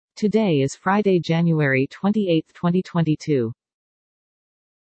Today is Friday, January 28, 2022.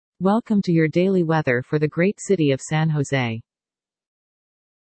 Welcome to your daily weather for the great city of San Jose.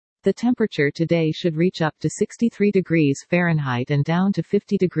 The temperature today should reach up to 63 degrees Fahrenheit and down to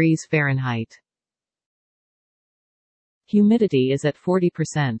 50 degrees Fahrenheit. Humidity is at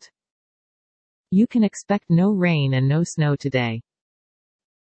 40%. You can expect no rain and no snow today.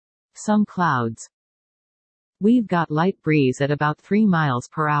 Some clouds. We've got light breeze at about 3 miles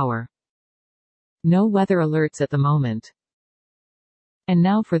per hour. No weather alerts at the moment. And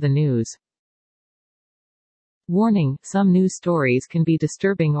now for the news. Warning: some news stories can be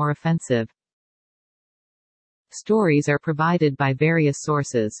disturbing or offensive. Stories are provided by various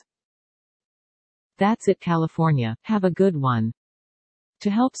sources. That's it, California. Have a good one.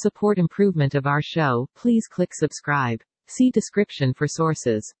 To help support improvement of our show, please click subscribe. See description for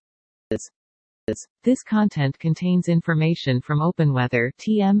sources. This content contains information from OpenWeather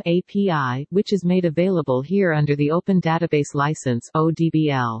 (TM API), which is made available here under the Open Database License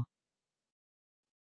 (ODBL).